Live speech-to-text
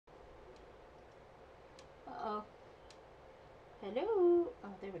Oh,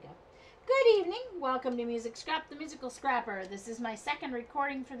 there we go. Good evening. Welcome to Music Scrap, the musical scrapper. This is my second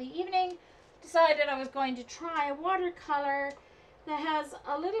recording for the evening. Decided I was going to try a watercolor that has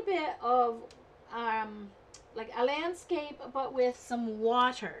a little bit of like a landscape, but with some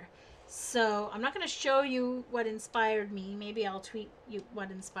water. So I'm not going to show you what inspired me. Maybe I'll tweet you what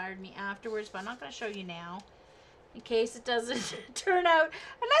inspired me afterwards, but I'm not going to show you now in case it doesn't turn out,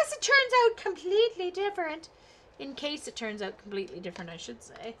 unless it turns out completely different. In case it turns out completely different, I should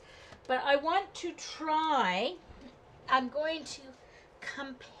say. But I want to try, I'm going to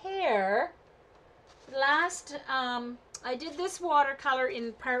compare I did this watercolor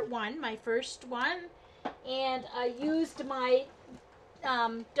in part one, my first one, and I used my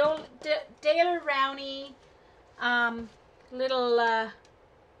Daler Rowney little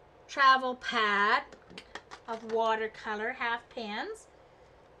travel pad of watercolor, half pans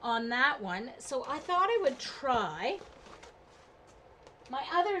on that one. So I thought I would try my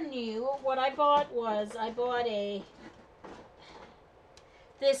other new. What I bought was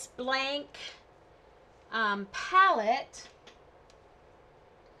this blank palette,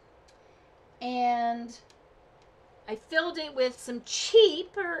 and I filled it with some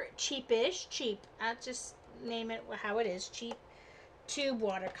cheap, I'll just name it how it is, cheap tube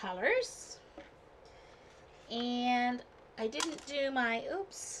watercolors. And I didn't do my,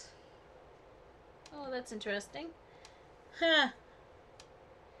 oops. Oh, that's interesting. Huh.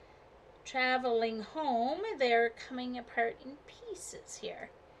 Traveling home, they're coming apart in pieces here.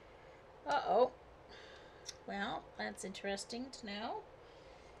 Uh-oh. Well, that's interesting to know.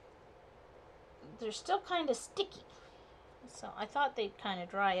 They're still kind of sticky. So I thought they'd kind of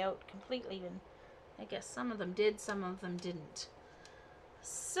dry out completely, and I guess some of them did, some of them didn't.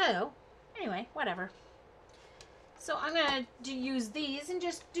 So, anyway, whatever. So I'm going to use these and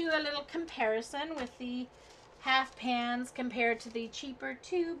just do a little comparison with the half pans compared to the cheaper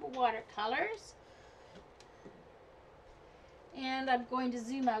tube watercolors. And I'm going to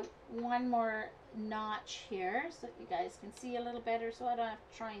zoom out one more notch here so that you guys can see a little better, so I don't have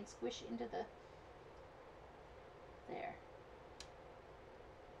to try and squish into the, there.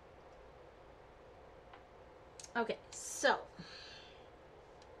 Okay, so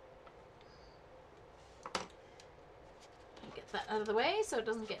get that out of the way so it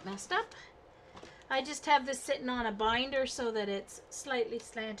doesn't get messed up. I just have this sitting on a binder so that it's slightly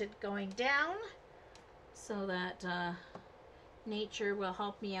slanted going down, so that nature will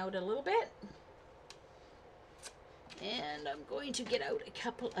help me out a little bit. And I'm going to get out a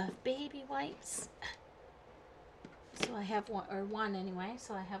couple of baby wipes. So I have one, or one anyway,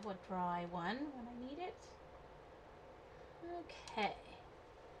 so I have a dry one when I need it. Okay.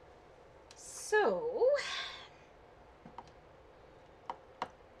 So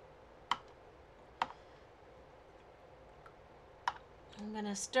I'm going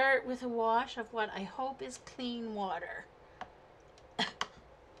to start with a wash of what I hope is clean water.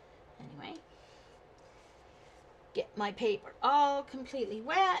 Anyway, get my paper all completely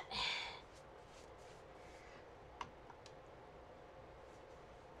wet.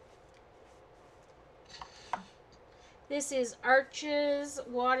 This is Arches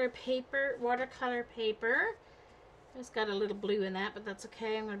watercolor paper. It's got a little blue in that, but that's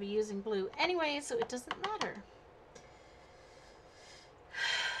okay. I'm going to be using blue anyway, so it doesn't matter.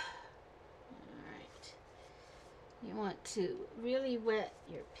 Alright. You want to really wet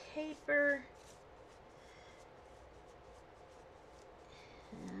your paper.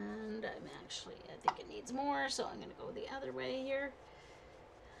 And I think it needs more, so I'm going to go the other way here.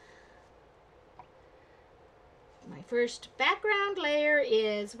 My first background layer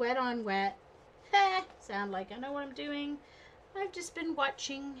is wet on wet. Sound like I know what I'm doing. I've just been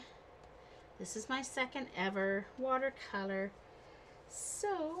watching. This is my second ever watercolor.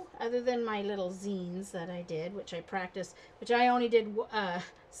 So, other than my little zines that I did, which I practiced, which I only did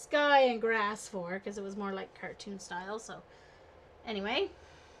sky and grass for, because it was more like cartoon style. So, anyway,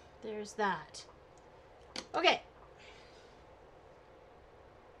 there's that. Okay.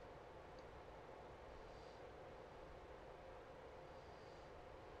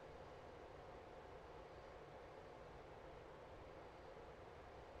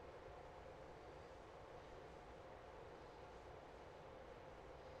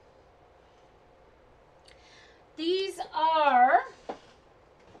 These are,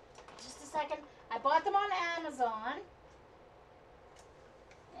 just a second, I bought them on Amazon,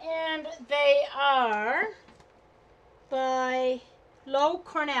 and they are by Low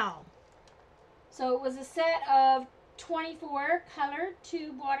Cornell. So it was a set of 24 colored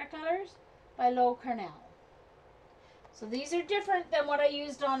tube watercolors by Low Cornell. So these are different than what I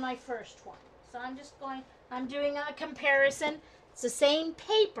used on my first one. So I'm doing a comparison. It's the same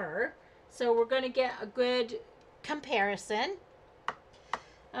paper, so we're going to get a good comparison.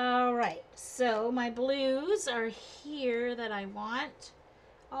 All right, so my blues are here that I want.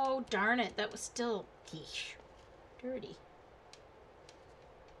 Oh, darn it, that was still dirty.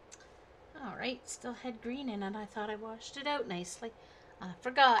 All right, still had green in it. I thought I washed it out nicely. I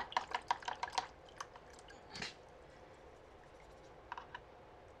forgot.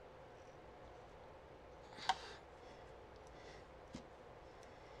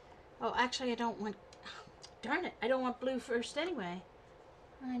 Oh, actually, I don't want... Darn it, I don't want blue first anyway.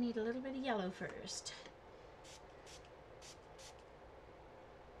 I need a little bit of yellow first.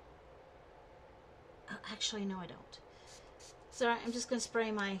 Oh, actually, no, I don't. So I'm just going to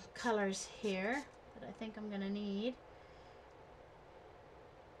spray my colors here that I think I'm going to need.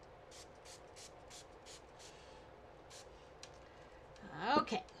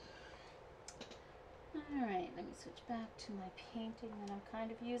 Okay. All right, let me switch back to my painting that I'm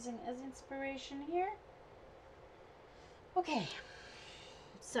kind of using as inspiration here. Okay,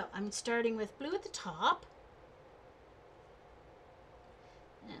 so I'm starting with blue at the top.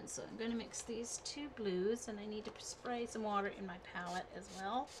 And so I'm going to mix these two blues, and I need to spray some water in my palette as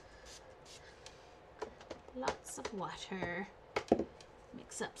well. Lots of water.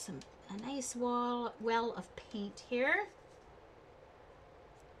 Mix up a nice well of paint here.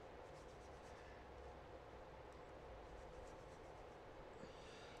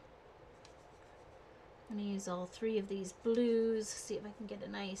 I'm going to use all three of these blues, see if I can get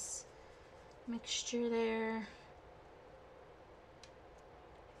a nice mixture there.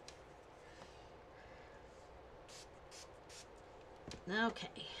 Okay,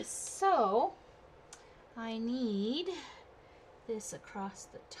 so I need this across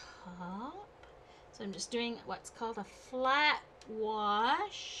the top. So I'm just doing what's called a flat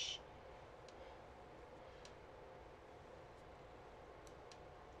wash.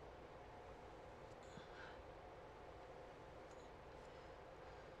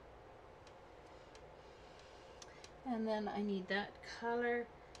 And then I need that color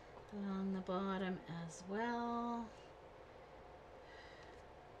along the bottom as well.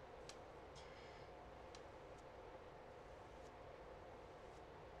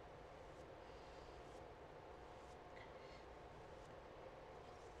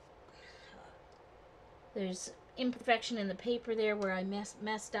 There's imperfection in the paper there where I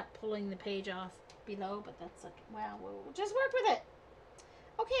messed up pulling the page off below, but that's okay. Well, we'll just work with it.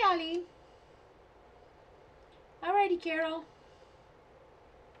 Okay, Ollie. Alrighty, Carol.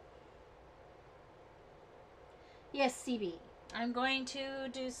 Yes, CB. I'm going to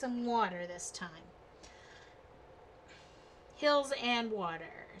do some water this time. Hills and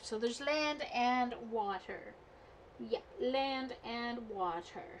water. So there's land and water. Yeah, land and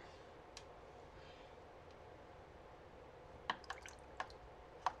water.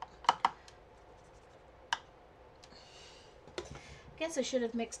 Guess I should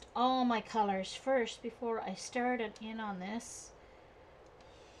have mixed all my colors first before I started in on this.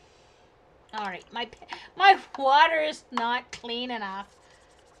 All right, my water is not clean enough.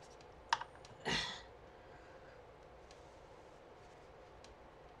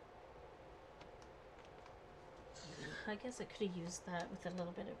 I guess I could have used that with a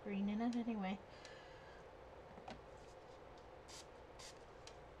little bit of green in it anyway.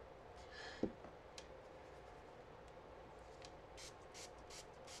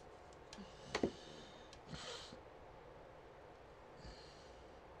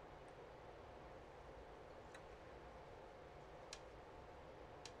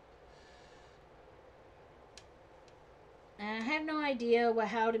 And I have no idea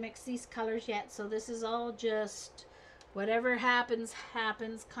how to mix these colors yet, so this is all just whatever happens,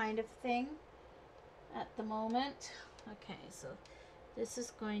 happens kind of thing at the moment. Okay, so this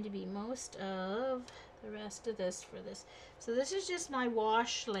is going to be most of the rest of this for this. So this is just my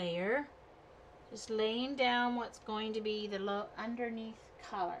wash layer. Just laying down what's going to be the underneath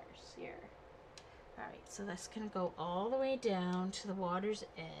colors here. Alright, so that's going to go all the way down to the water's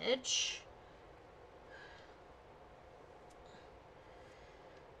edge.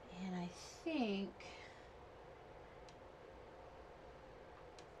 And I think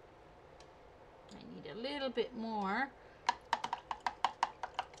I need a little bit more.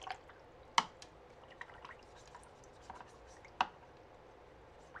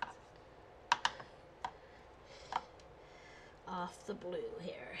 Off the blue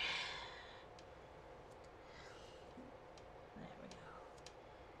here. There we go.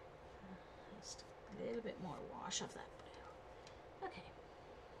 Just a little bit more wash of that blue. Okay.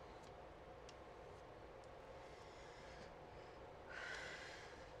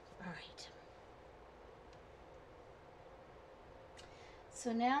 All right.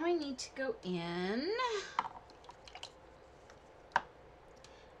 So now I need to go in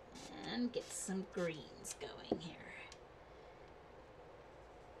and get some greens going here.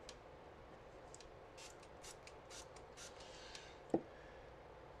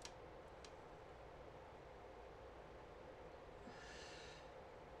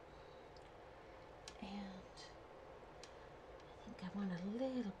 I want a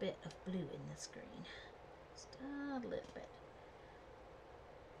little bit of blue in this green. Just a little bit.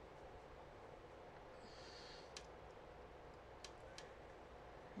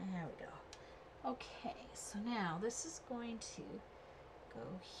 There we go. Okay, so now this is going to go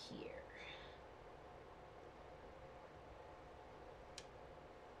here.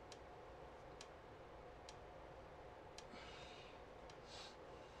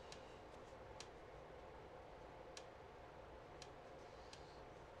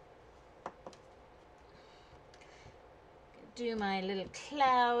 Do my little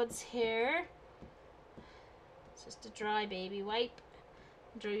clouds here. It's just a dry baby wipe.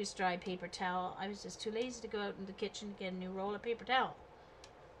 Use dry paper towel. I was just too lazy to go out in the kitchen to get a new roll of paper towel.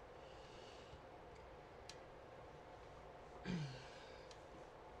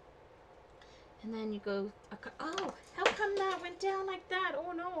 And then you go, oh, how come that went down like that?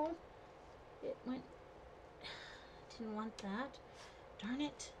 Oh no. It went, didn't want that. Darn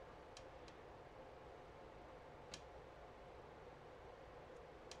it.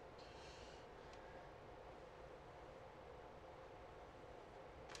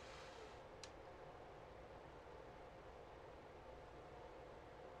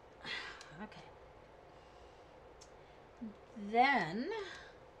 Okay. Then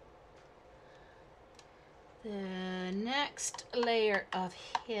the next layer of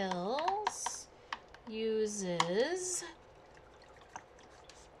hills uses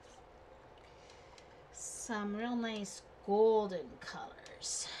some real nice golden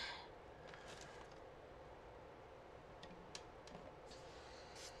colors.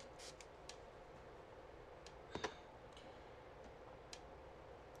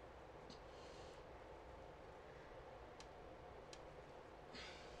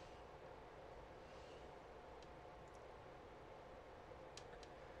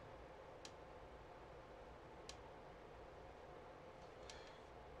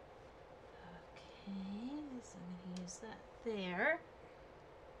 So I'm going to use that there.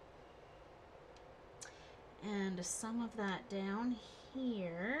 And some of that down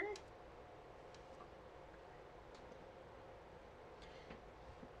here.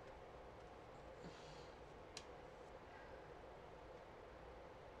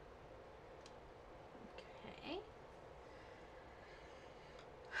 Okay.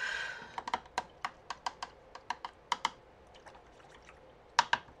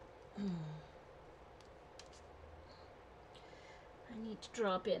 I need to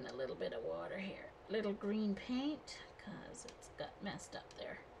drop in a little bit of water here. Little green paint, because it's got messed up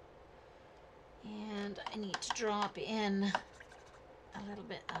there. And I need to drop in a little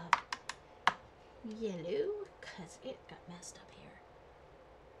bit of yellow, because it got messed up here.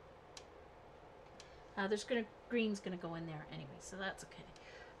 Green's gonna go in there anyway, so that's okay.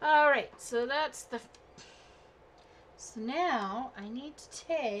 All right, so that's the. So now I need to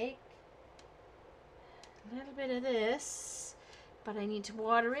take a little bit of this, but I need to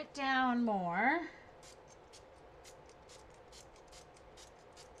water it down more.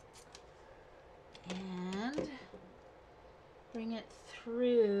 And bring it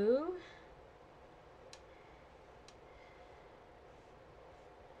through.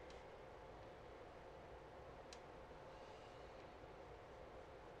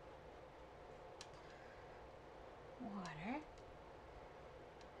 Water.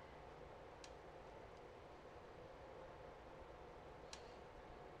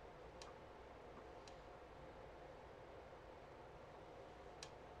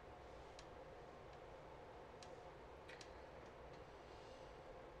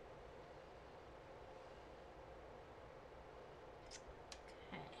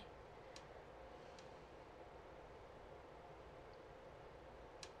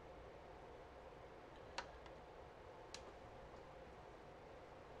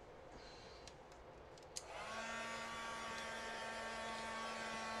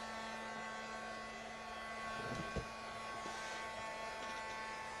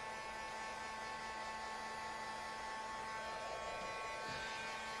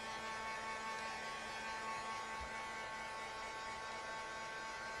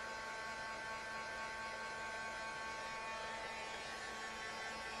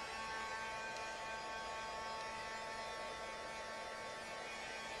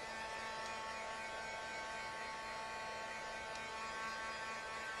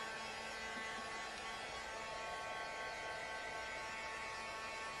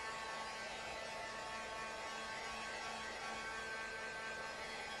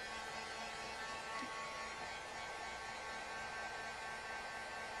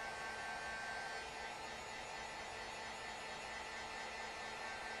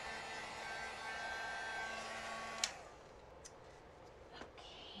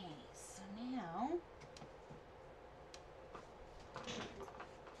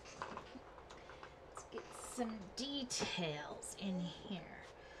 details in here.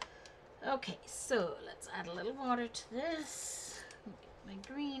 Okay, so let's add a little water to this. Get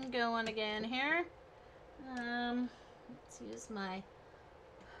my green going again here. Let's use my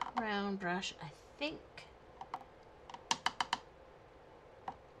round brush, I think.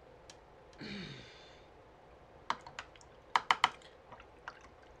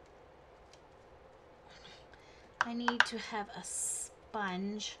 I need to have a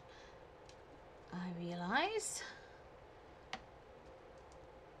sponge, I realize.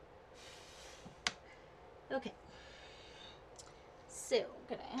 Okay, so I'm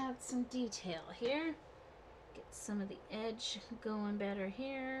gonna add some detail here. Get some of the edge going better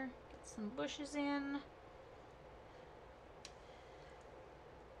here. Get some bushes in.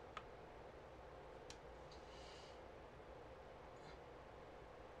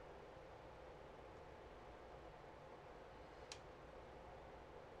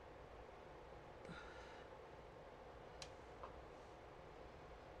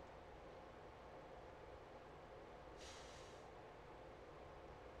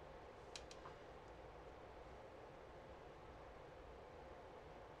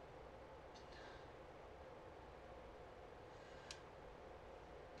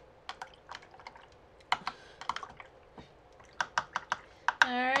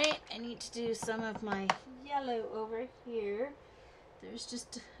 Alright, I need to do some of my yellow over here. I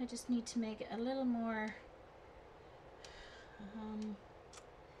just need to make it a little more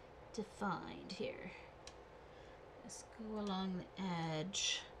defined here. Just go along the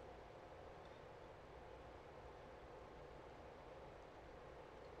edge.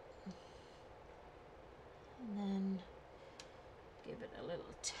 And then give it a little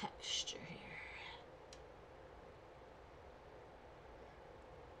texture here.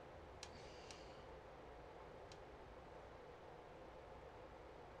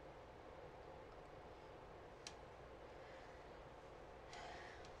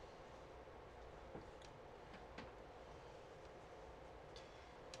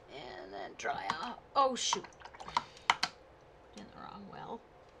 And then dry off. Oh shoot. In the wrong well.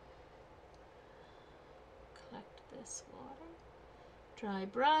 Collect this water. Dry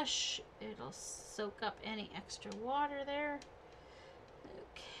brush. It'll soak up any extra water there.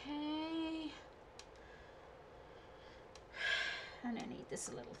 Okay. And I need this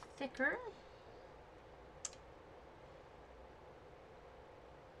a little thicker.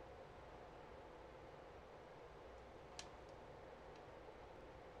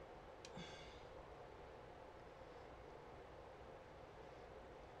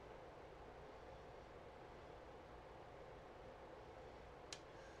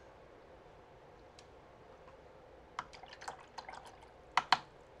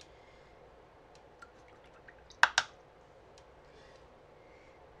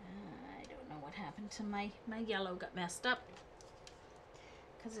 Happened to my yellow got messed up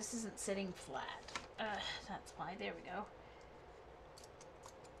because this isn't sitting flat. That's why. There we go.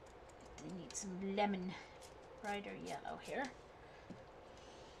 We need some lemon, brighter yellow here.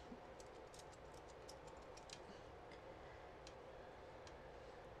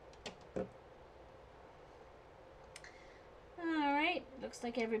 All right, looks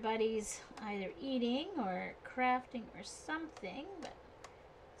like everybody's either eating or crafting or something, but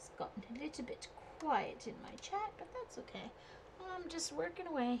it's gotten a little bit quiet in my chat, but that's okay. I'm just working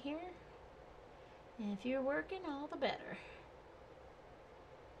away here. And if you're working, all the better.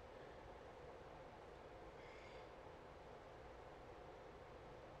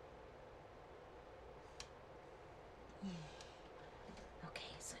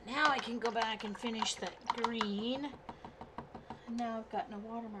 Okay, so now I can go back and finish that green. And now I've gotten a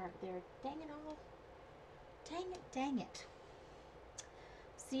watermark there. Dang it all. Dang it, dang it.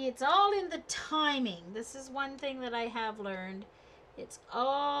 See, it's all in the timing. This is one thing that I have learned. It's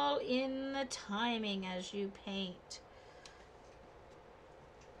all in the timing as you paint.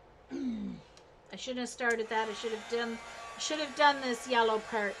 I shouldn't have started that. I should have done this yellow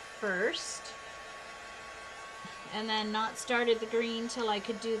part first. And then not started the green till I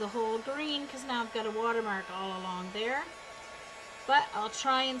could do the whole green, because now I've got a watermark all along there. But I'll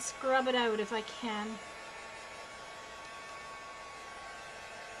try and scrub it out if I can.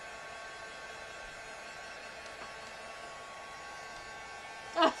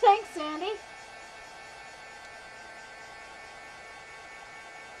 Oh, thanks, Sandy.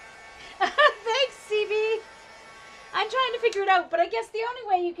 Thanks, CB. I'm trying to figure it out, but I guess the only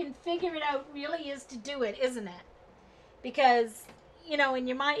way you can figure it out really is to do it, isn't it? Because, you know, in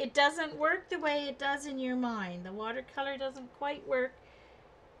your mind, it doesn't work the way it does in your mind. The watercolor doesn't quite work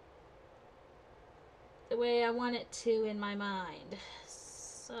the way I want it to in my mind.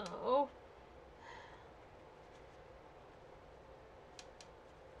 So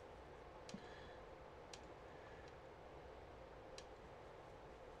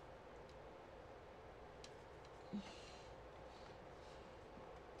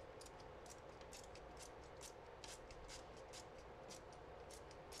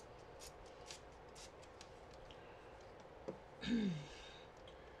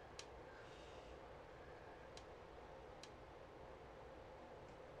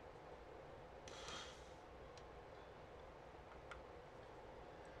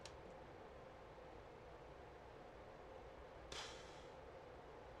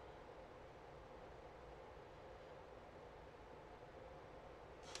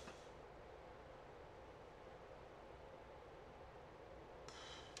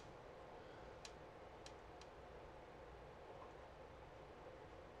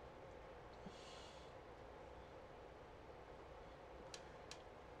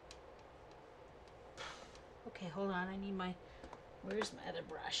Okay, hold on. I need my, where's my other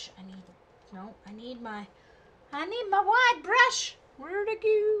brush? I need my wide brush. Where'd it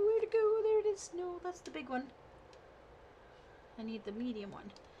go? Where'd it go? There it is. No, that's the big one. I need the medium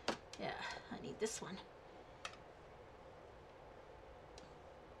one. Yeah, I need this one.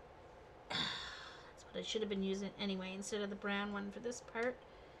 That's what I should have been using anyway instead of the brown one for this part.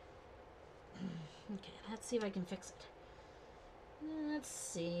 Okay, let's see if I can fix it. Let's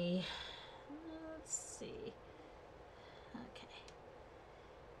see. Okay.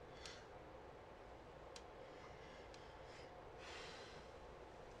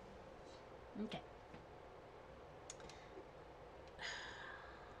 Okay.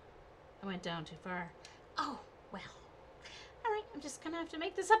 I went down too far. Oh, well. Alright, I'm just gonna have to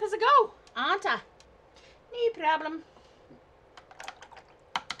make this up as I go, aren't I? No problem.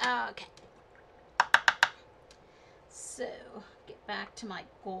 Okay. So, get back to my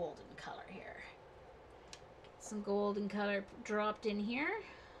golden color here. Get some golden color dropped in here.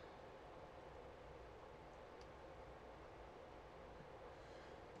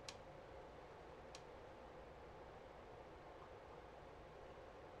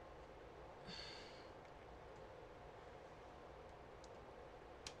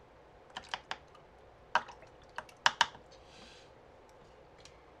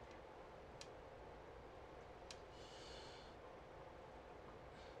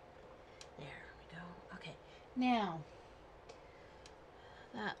 Now,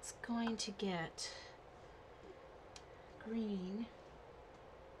 that's going to get green.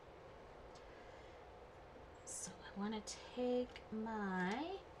 So I want to take my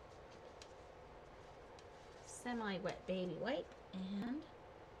semi-wet baby wipe and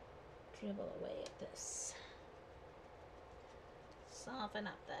dribble away at this. Soften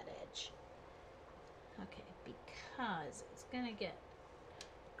up that edge. Okay, because it's going to get,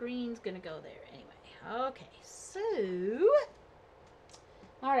 green's going to go there anyway. Okay, so,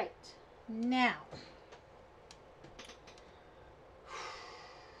 all right, now,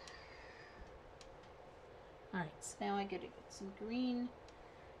 all right, so now I gotta get some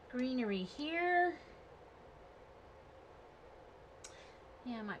greenery here.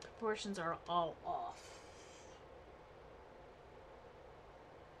 Yeah, my proportions are all off.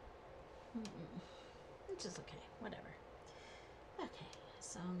 Which is okay, whatever. Okay,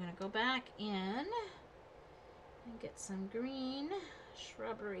 so I'm gonna go back in and get some green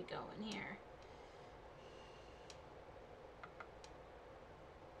shrubbery going here.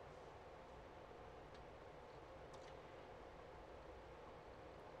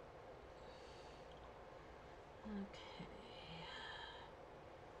 Okay.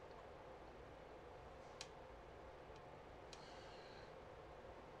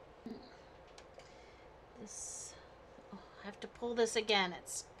 This, oh, I have to pull this again.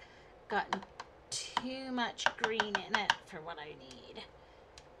 It's gotten too much green in it for what I need.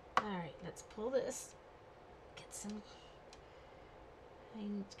 Alright, let's pull this. I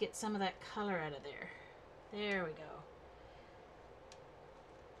need to get some of that color out of there. There we go.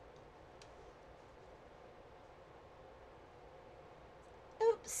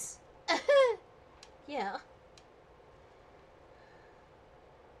 Oops. Yeah.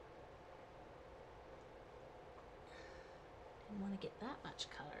 Didn't want to get that much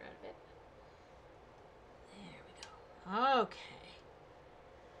color out of it. There we go. Okay.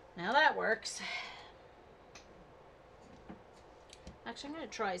 Now that works. Actually, I'm going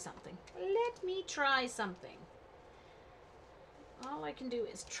to try something. Let me try something. All I can do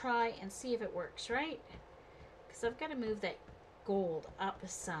is try and see if it works, right? Because I've got to move that gold up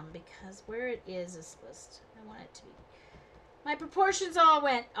some because where it is supposed to, I want it to be. My proportions all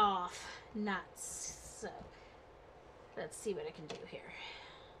went off. Nuts. So, let's see what I can do here.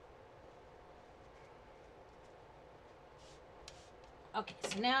 Okay,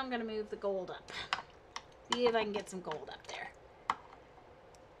 so now I'm going to move the gold up. See if I can get some gold up there.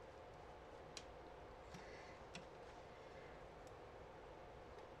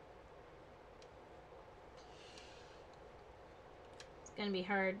 It's going to be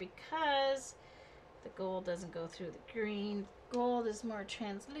hard because the gold doesn't go through the green gold is more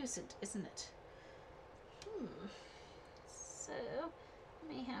translucent, isn't it? So,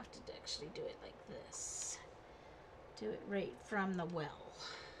 I may have to actually do it like this. Do it right from the well.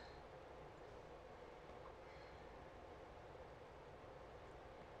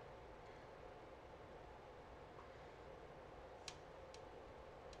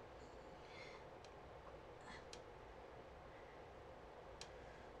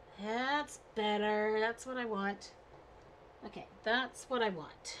 That's better. That's what I want. Okay, that's what I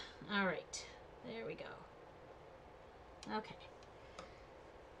want. All right, there we go. Okay.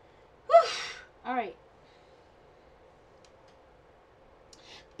 Whew. All right.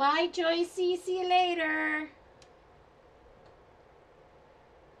 Bye, Joycey. See you later.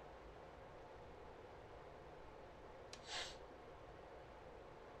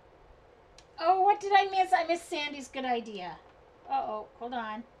 Oh, what did I miss? I missed Sandy's good idea. Uh-oh, hold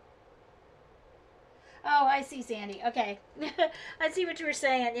on. Oh, I see, Sandy. Okay. I see what you were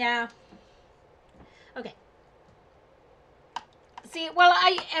saying. Yeah. Okay. See, well,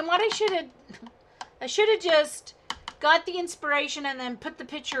 I should have just got the inspiration and then put the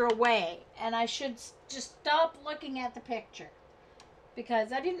picture away. And I should just stop looking at the picture.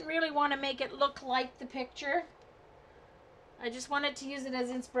 Because I didn't really want to make it look like the picture. I just wanted to use it as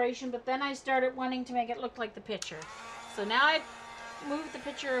inspiration, but then I started wanting to make it look like the picture. So now I've moved the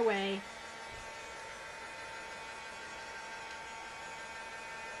picture away.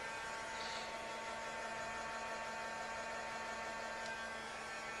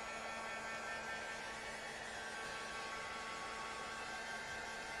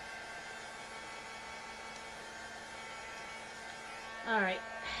 All right.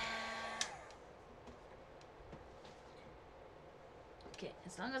 Okay,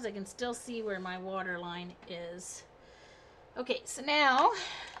 as long as I can still see where my water line is. Okay, so now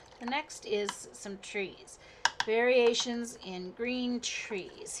the next is some trees. Variations in green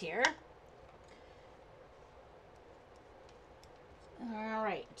trees here. All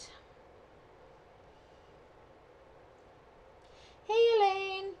right. Hey,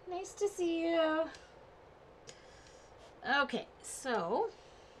 Elaine. Nice to see you. Okay, so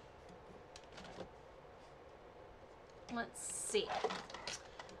let's see.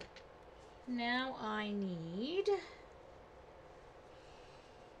 Now I need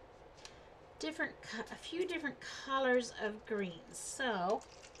a few different colors of greens. So,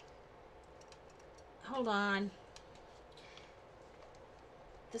 hold on.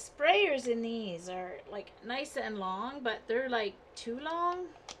 The sprayers in these are like nice and long, but they're like too long.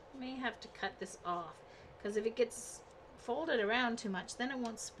 May have to cut this off because if it gets folded around too much, then it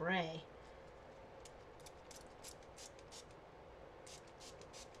won't spray.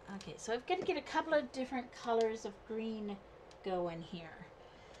 Okay, so I've got to get a couple of different colors of green going here.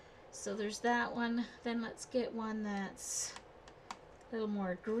 So there's that one. Then let's get one that's a little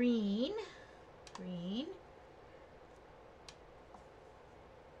more green. Green.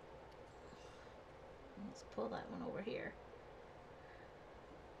 Let's pull that one over here.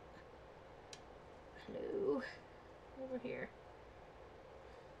 Hello. Over here.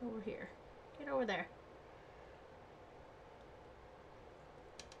 Over here. Get over there.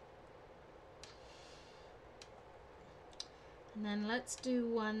 And then let's do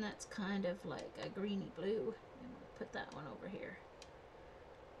one that's kind of like a greeny blue. And we'll put that one over here.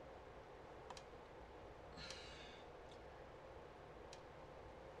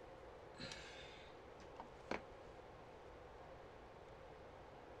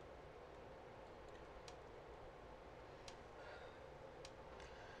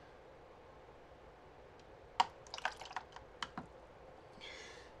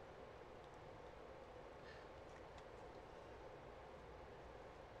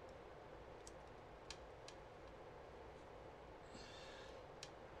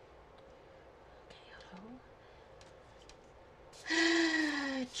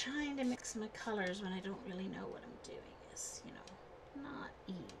 Trying to mix my colors when I don't really know what I'm doing is, you know, not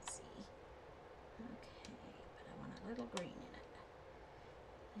easy. Okay, but I want a little green in it.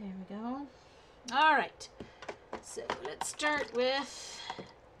 There we go. All right, so let's start with,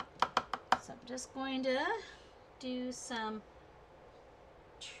 so I'm just going to do some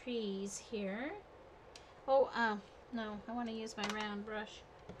trees here. Oh, no, I want to use my round brush.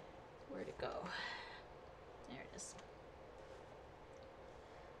 Where'd it go? There it is.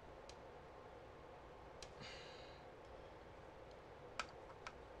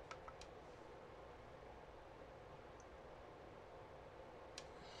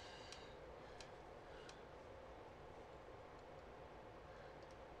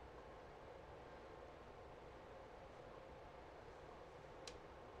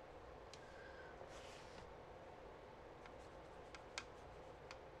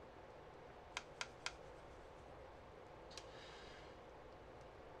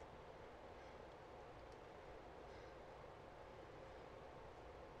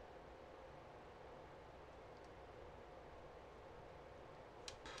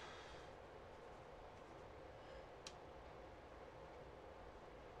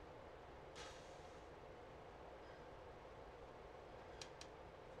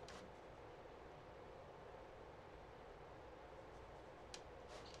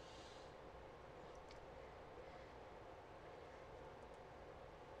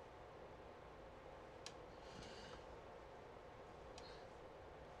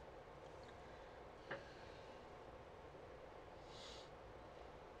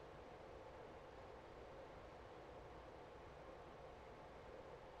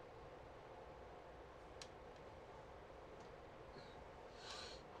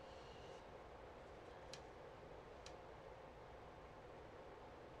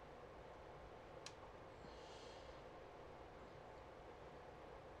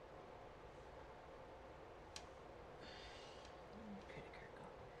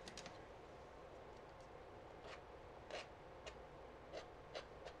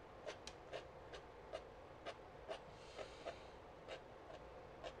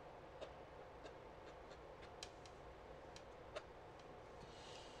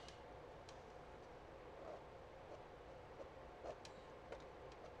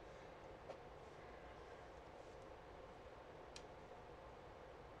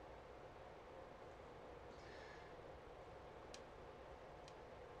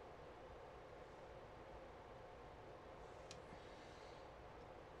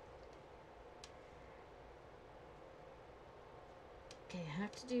 Okay, I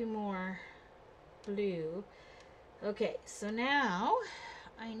have to do more blue. Okay, so now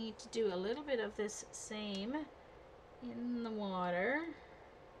I need to do a little bit of this same in the water.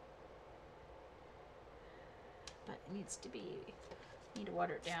 But it needs to be, need to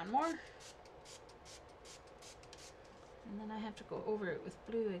water it down more. And then I have to go over it with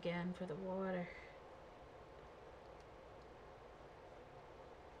blue again for the water.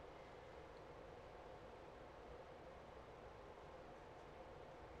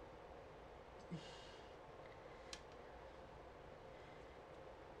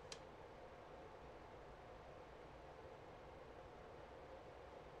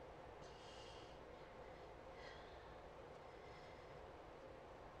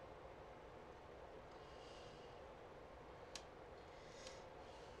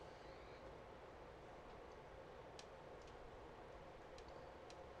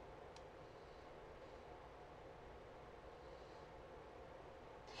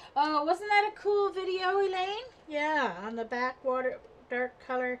 Oh, wasn't that a cool video, Elaine? Yeah, on the back water, dark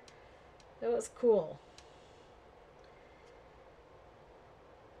color. That was cool.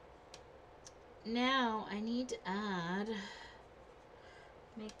 Now I need to add,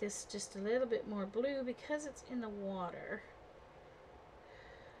 make this just a little bit more blue because it's in the water.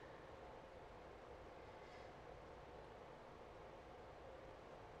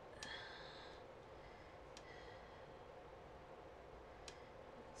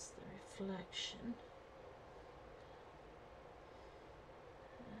 That's the reflection.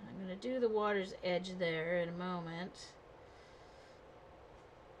 I'm going to do the water's edge there in a moment.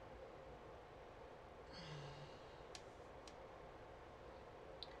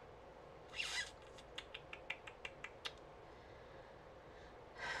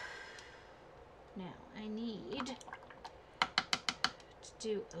 Now I need to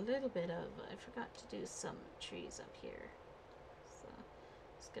do a little bit of, I forgot to do some trees up here. So I'm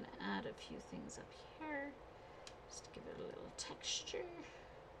just going to add a few things up here just to give it a little texture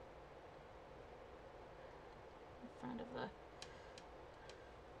in front of the,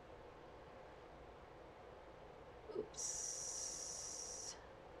 oops.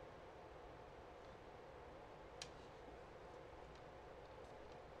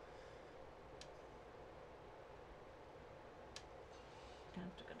 I'm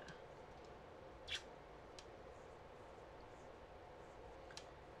gonna,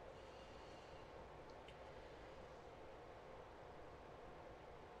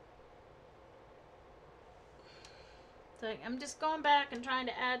 so I'm just going back and trying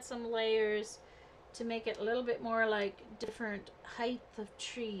to add some layers to make it a little bit more like different height of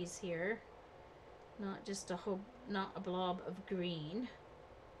trees here, not just a whole, not a blob of green.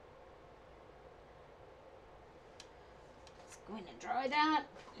 Just going to dry that.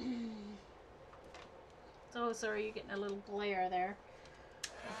 Oh, sorry, you're getting a little glare there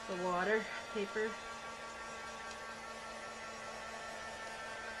of the water paper.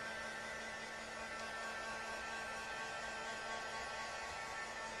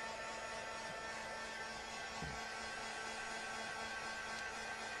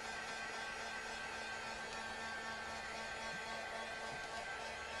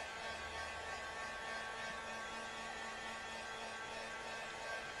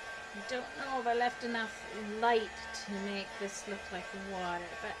 I don't know if I left enough light to make this look like water,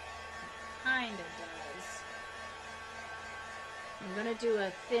 but it kind of does. I'm going to do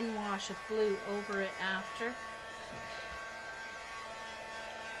a thin wash of blue over it after.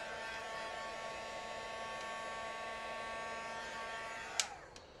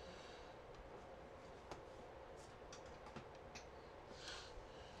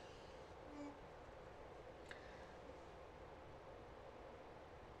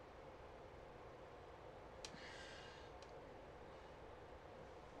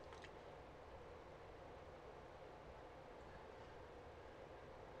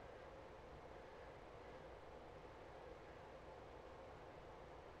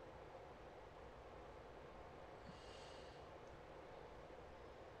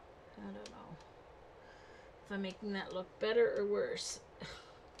 I don't know if I'm making that look better or worse.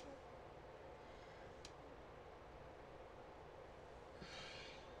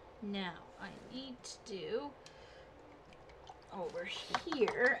 Now I need to do over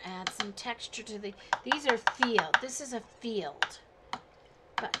here, add some texture to these are field. This is a field,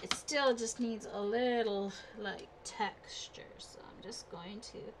 but it still just needs a little like texture. So I'm just going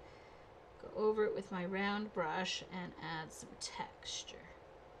to go over it with my round brush and add some texture.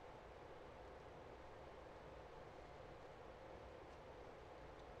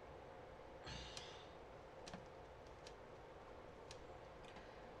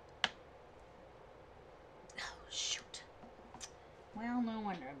 Well, no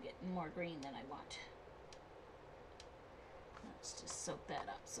wonder I'm getting more green than I want. Let's just soak that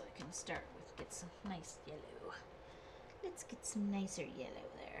up so I can start with get some nice yellow. Let's get some nicer yellow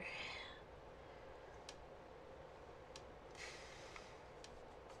there.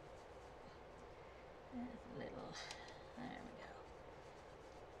 A little, there we go.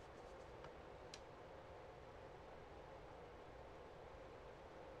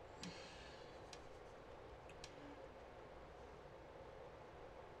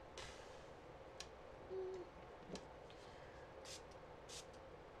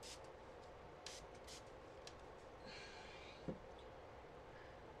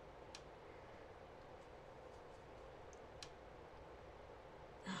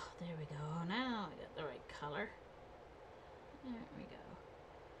 There we go. Now I got the right color. There we go.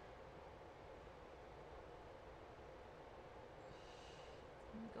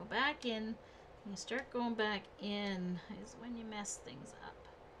 Go back in. You start going back in is when you mess things up.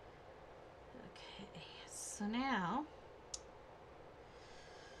 Okay, so now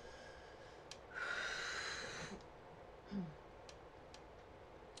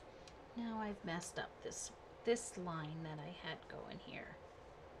I've messed up this line that I had going here.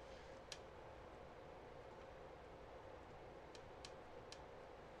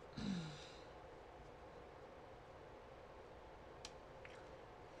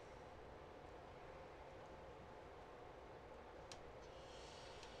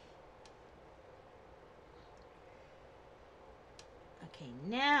 Okay,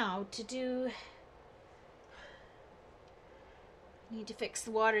 now to do, I need to fix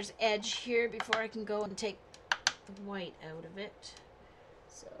the water's edge here before I can go and take the white out of it.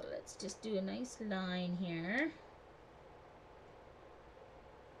 So let's just do a nice line here.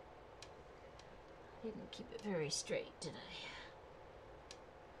 I didn't keep it very straight, did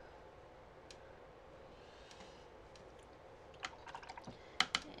I?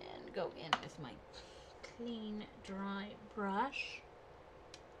 And go in with my clean, dry brush.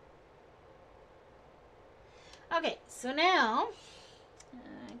 Okay, so now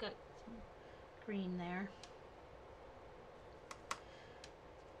I got some green there.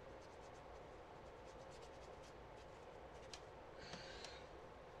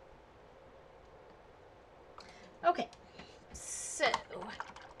 Okay, so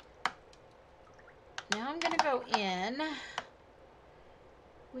now I'm going to go in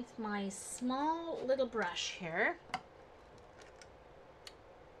with my small little brush here.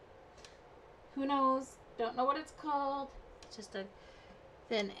 Who knows? Don't know what it's called. It's just a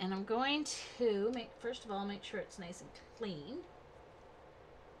thin, and I'm going to first of all make sure it's nice and clean.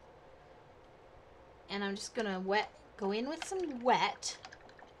 And I'm just going to go in with some wet.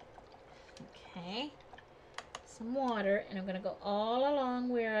 Okay. Some water, and I'm going to go all along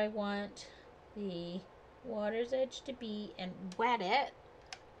where I want the water's edge to be and wet it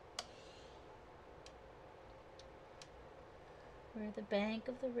where the bank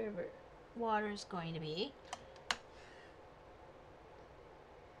of the river water is going to be,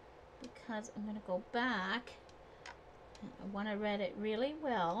 because I'm going to go back and I want to wet it really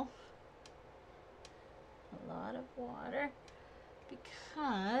well, a lot of water,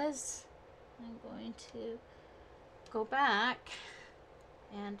 because I'm going to go back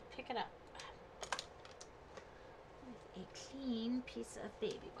and pick it up with a clean piece of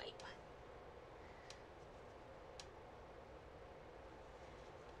baby wipe.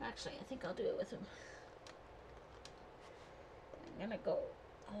 Actually, I think I'll do it with them. I'm gonna go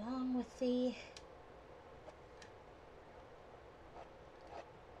along with the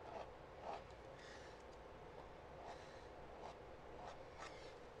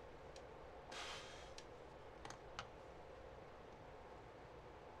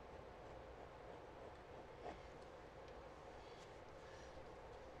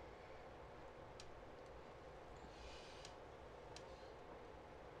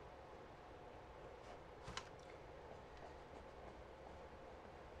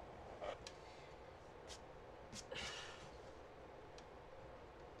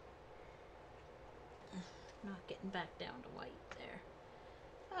not getting back down to white there.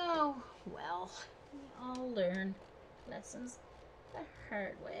 Oh, well, we all learn lessons the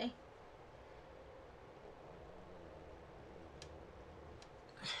hard way.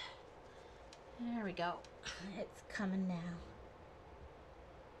 There we go. It's coming now.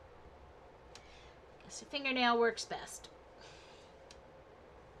 Guess a fingernail works best.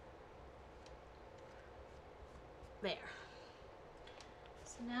 There.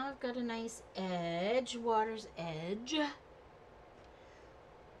 So now I've got a nice edge, water's edge.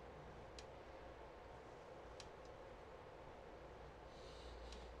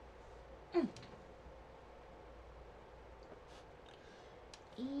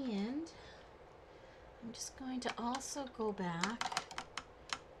 And I'm just going to also go back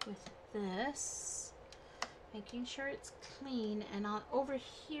with this, making sure it's clean. And over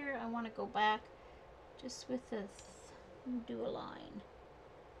here, I want to go back just with this, do a line.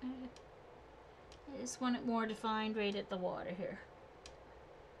 I just want it more defined right at the water here.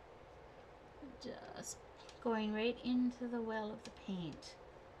 Just going right into the well of the paint.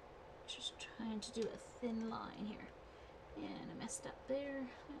 Just trying to do a thin line here. And I messed up there.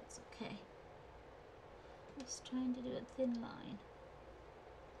 That's okay. Just trying to do a thin line.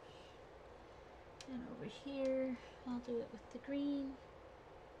 And over here, I'll do it with the green.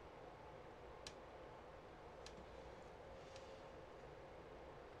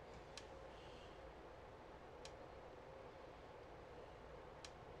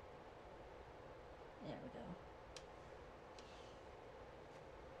 There we go.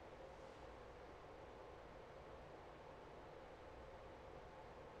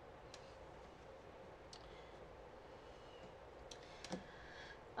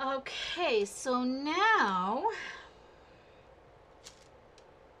 Okay, so now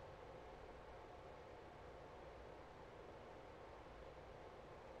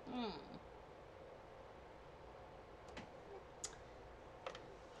I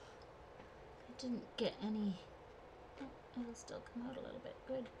didn't get any. Oh, it'll still come out a little bit.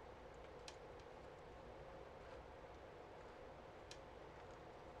 Good.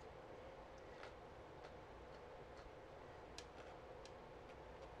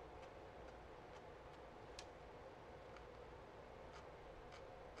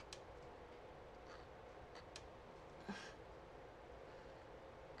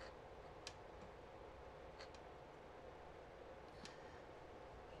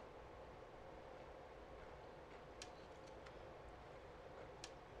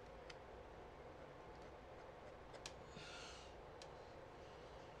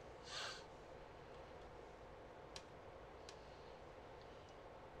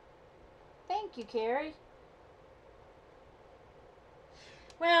 Thank you, Carrie.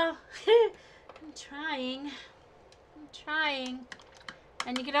 Well, I'm trying.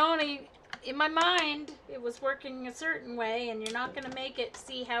 And you can only, in my mind, it was working a certain way, and you're not going to make it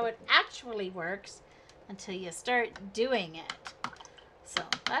see how it actually works until you start doing it. So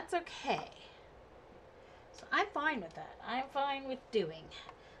that's okay. So I'm fine with that. I'm fine with doing.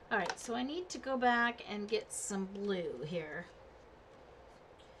 All right, so I need to go back and get some blue here.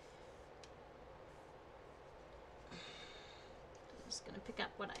 I'm just going to pick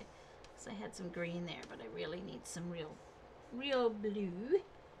up what because I had some green there, but I really need some real blue.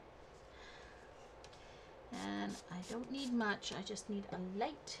 And I don't need much, I just need a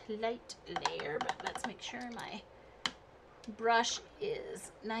light layer, but let's make sure my brush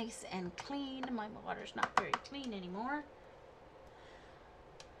is nice and clean. My water's not very clean anymore.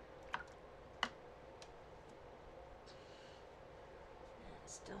 It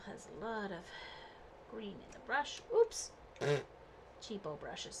still has a lot of green in the brush. Oops. Cheapo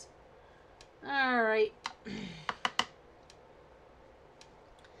brushes. All right.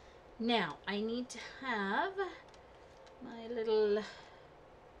 Now, I need to have my little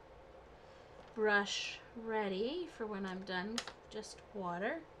brush ready for when I'm done, just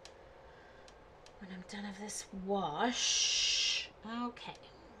water. When I'm done of this wash. Okay.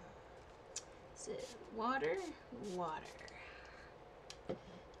 So, water.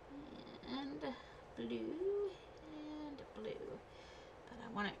 And blue, but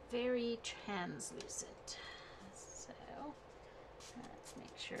I want it very translucent. So, let's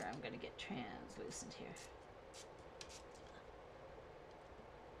make sure I'm going to get translucent here.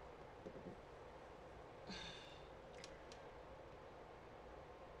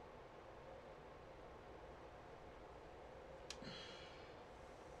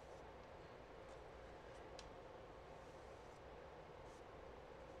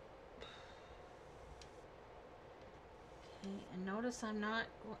 Okay, and notice I'm not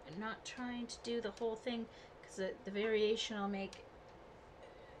trying to do the whole thing, because the variation I'll make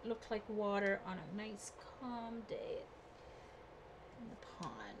look like water on a nice calm day in the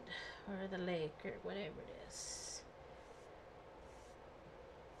pond or the lake or whatever it is.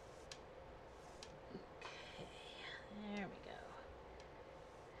 Okay, there we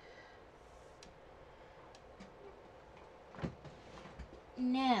go.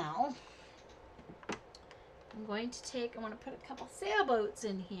 Now I'm going to take, I want to put a couple sailboats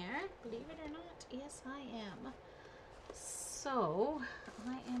in here, believe it or not. Yes, I am. So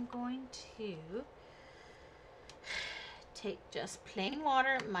I am going to take just plain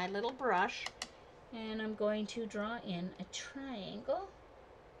water, my little brush, and I'm going to draw in a triangle.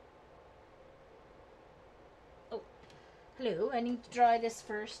 Oh, glue. I need to dry this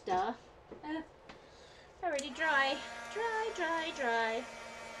first, already dry. Dry, dry, dry.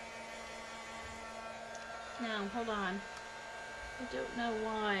 Now, hold on. I don't know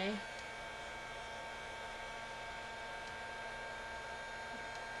why.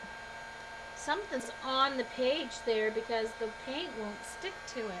 Something's on the page there because the paint won't stick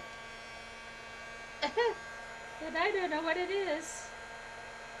to it. And I don't know what it is.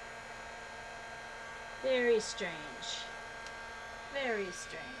 Very strange. Very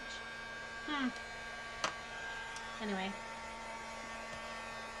strange. Anyway.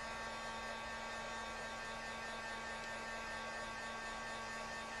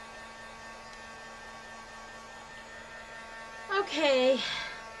 Okay.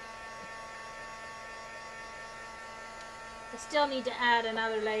 I still need to add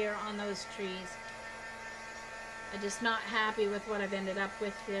another layer on those trees. I'm just not happy with what I've ended up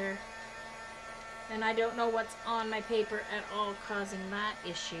with there. And I don't know what's on my paper at all causing that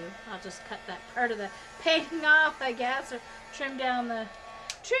issue. I'll just cut that part of the painting off, I guess, or trim down the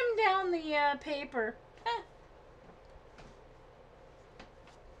paper.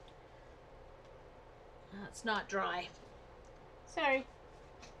 It's not dry. Sorry.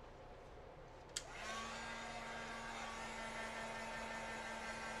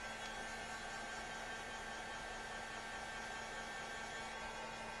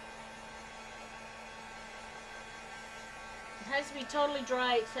 It has to be totally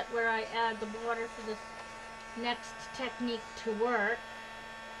dry except where I add the water for the next technique to work.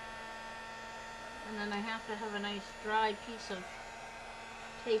 And then I have to have a nice dry piece of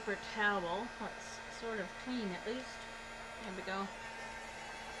paper towel. That's sort of clean at least. There we go.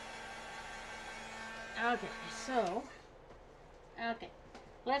 Okay,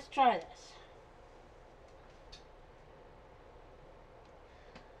 let's try this.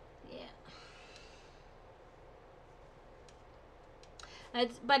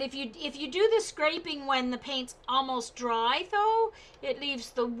 But if you do the scraping when the paint's almost dry, though, it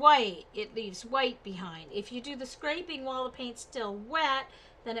leaves white behind. If you do the scraping while the paint's still wet,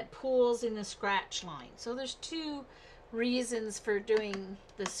 then it pools in the scratch line. So there's two reasons for doing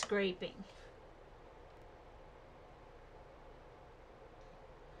the scraping.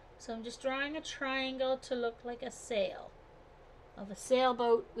 So I'm just drawing a triangle to look like a sail of a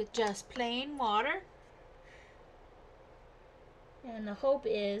sailboat with just plain water. And the hope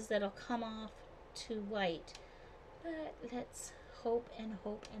is that it'll come off to white. But let's hope and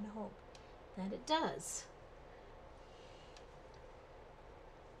hope and hope that it does.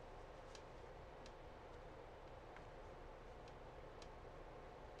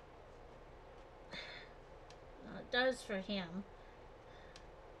 Well, it does for him.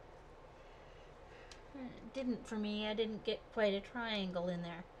 It didn't for me. I didn't get quite a triangle in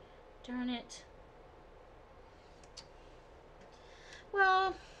there. Darn it.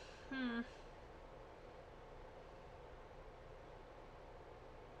 Well,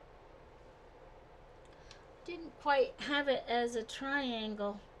 didn't quite have it as a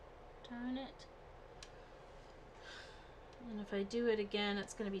triangle. Darn it. And if I do it again,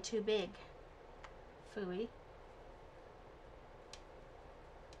 it's going to be too big. Phooey.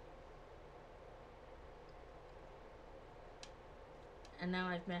 And now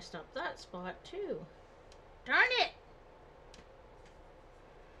I've messed up that spot too. Darn it!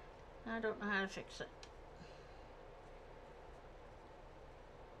 I don't know how to fix it.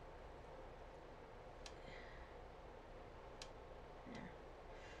 There.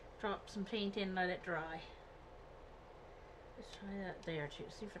 Drop some paint in, let it dry. Let's try that there too,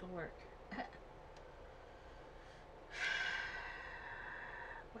 see if it'll work.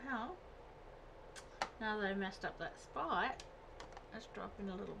 Well, now that I messed up that spot, let's drop in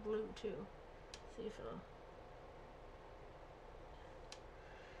a little blue too. See if it'll...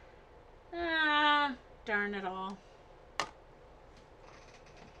 Ah, darn it all.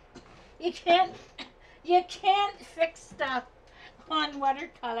 You can't fix stuff on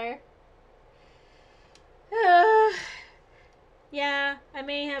watercolor. Yeah, I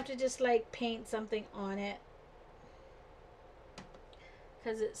may have to just like paint something on it.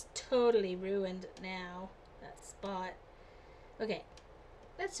 Because it's totally ruined now, that spot. Okay,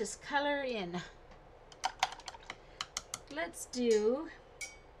 let's just color in. Let's do...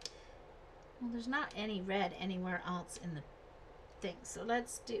 Well, there's not any red anywhere else in the thing, so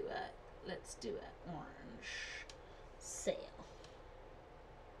let's do a orange sail.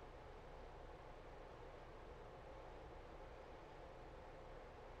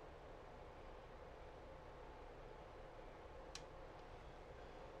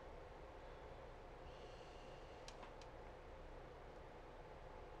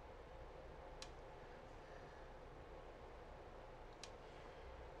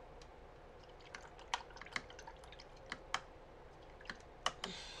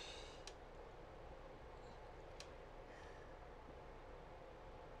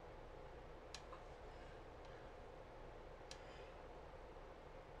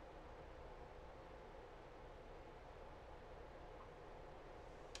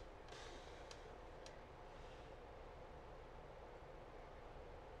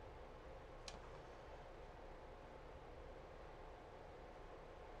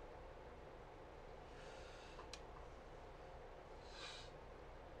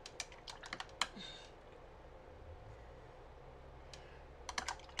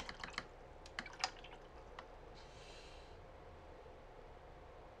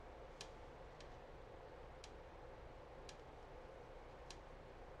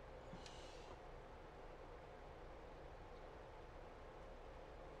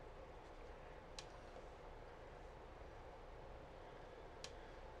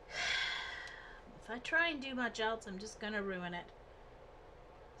 I try and do much else, I'm just gonna ruin it.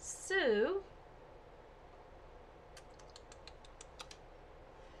 So,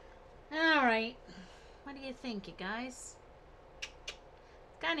 alright. What do you think, you guys? It's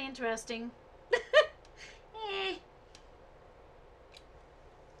kind of interesting. Eh.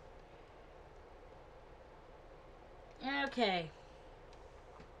 Okay.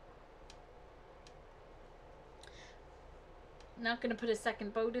 Not going to put a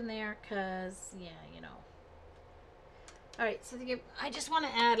second boat in there because, yeah, you know. Alright, so I just want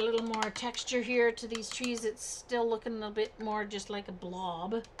to add a little more texture here to these trees. It's still looking a bit more just like a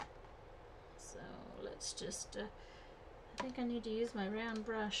blob. So let's just, I think I need to use my round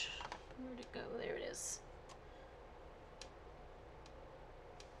brush. Where'd it go? There it is.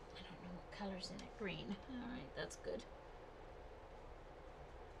 I don't know what color's in it. Green. Alright, that's good.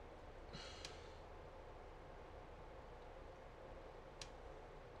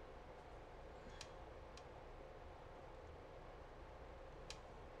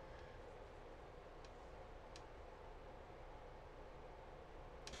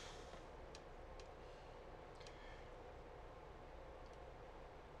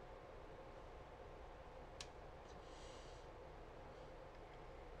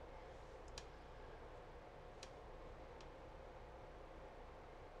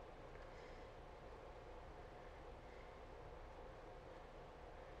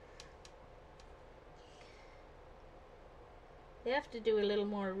 They have to do a little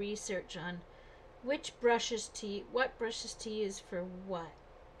more research on which brushes to what brushes to use for what.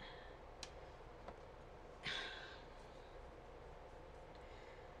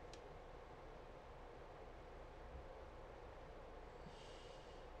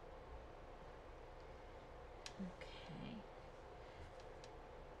 Okay.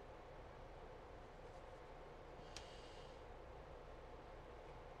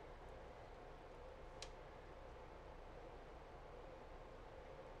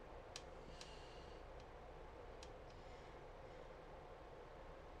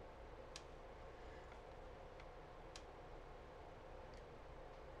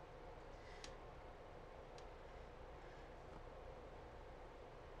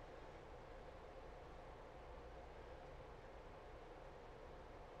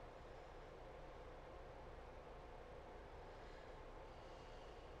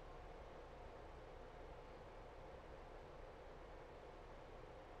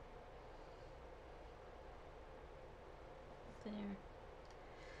 There.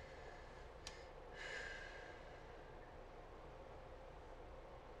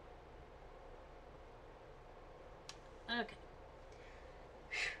 Okay.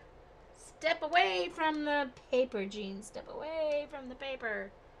 Step away from the paper, Jean. Step away from the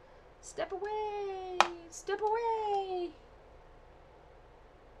paper. Step away. Step away.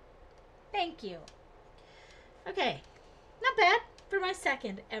 Thank you. Okay. Not bad for my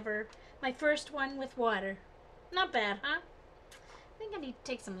second ever. My first one with water. Not bad, huh? I think I need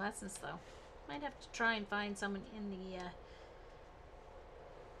to take some lessons, though. Might have to try and find someone in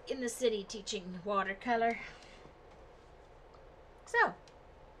the city teaching watercolor. So,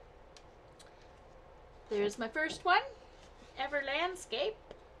 there's my first one, ever landscape.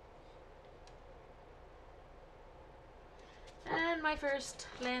 And my first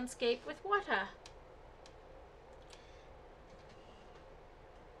landscape with water.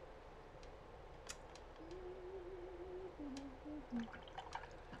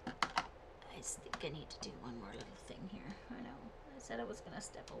 I just think I need to do one more little thing here. I know, I said I was going to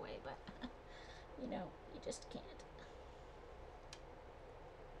step away, but, you know, you just can't.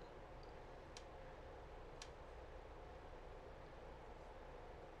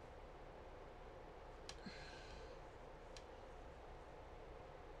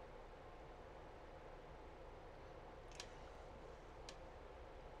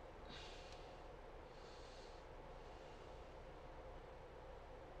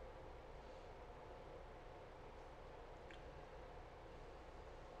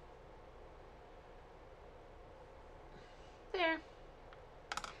 There.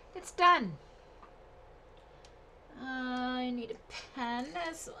 It's done. I need a pen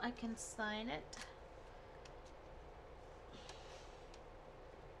so I can sign it.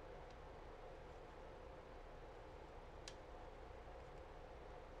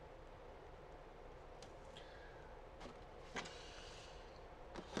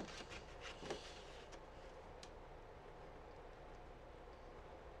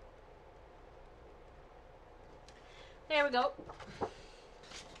 There we go.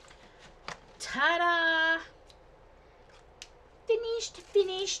 Ta-da! Finished,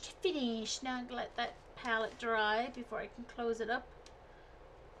 finished, finished. Now I'm going to let that palette dry before I can close it up.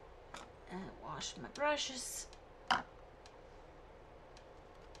 Wash my brushes.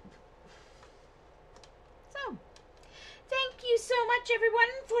 So, thank you so much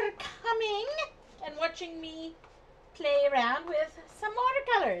everyone for coming and watching me play around with some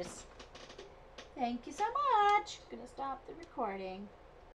watercolors. Thank you so much. I'm gonna stop the recording.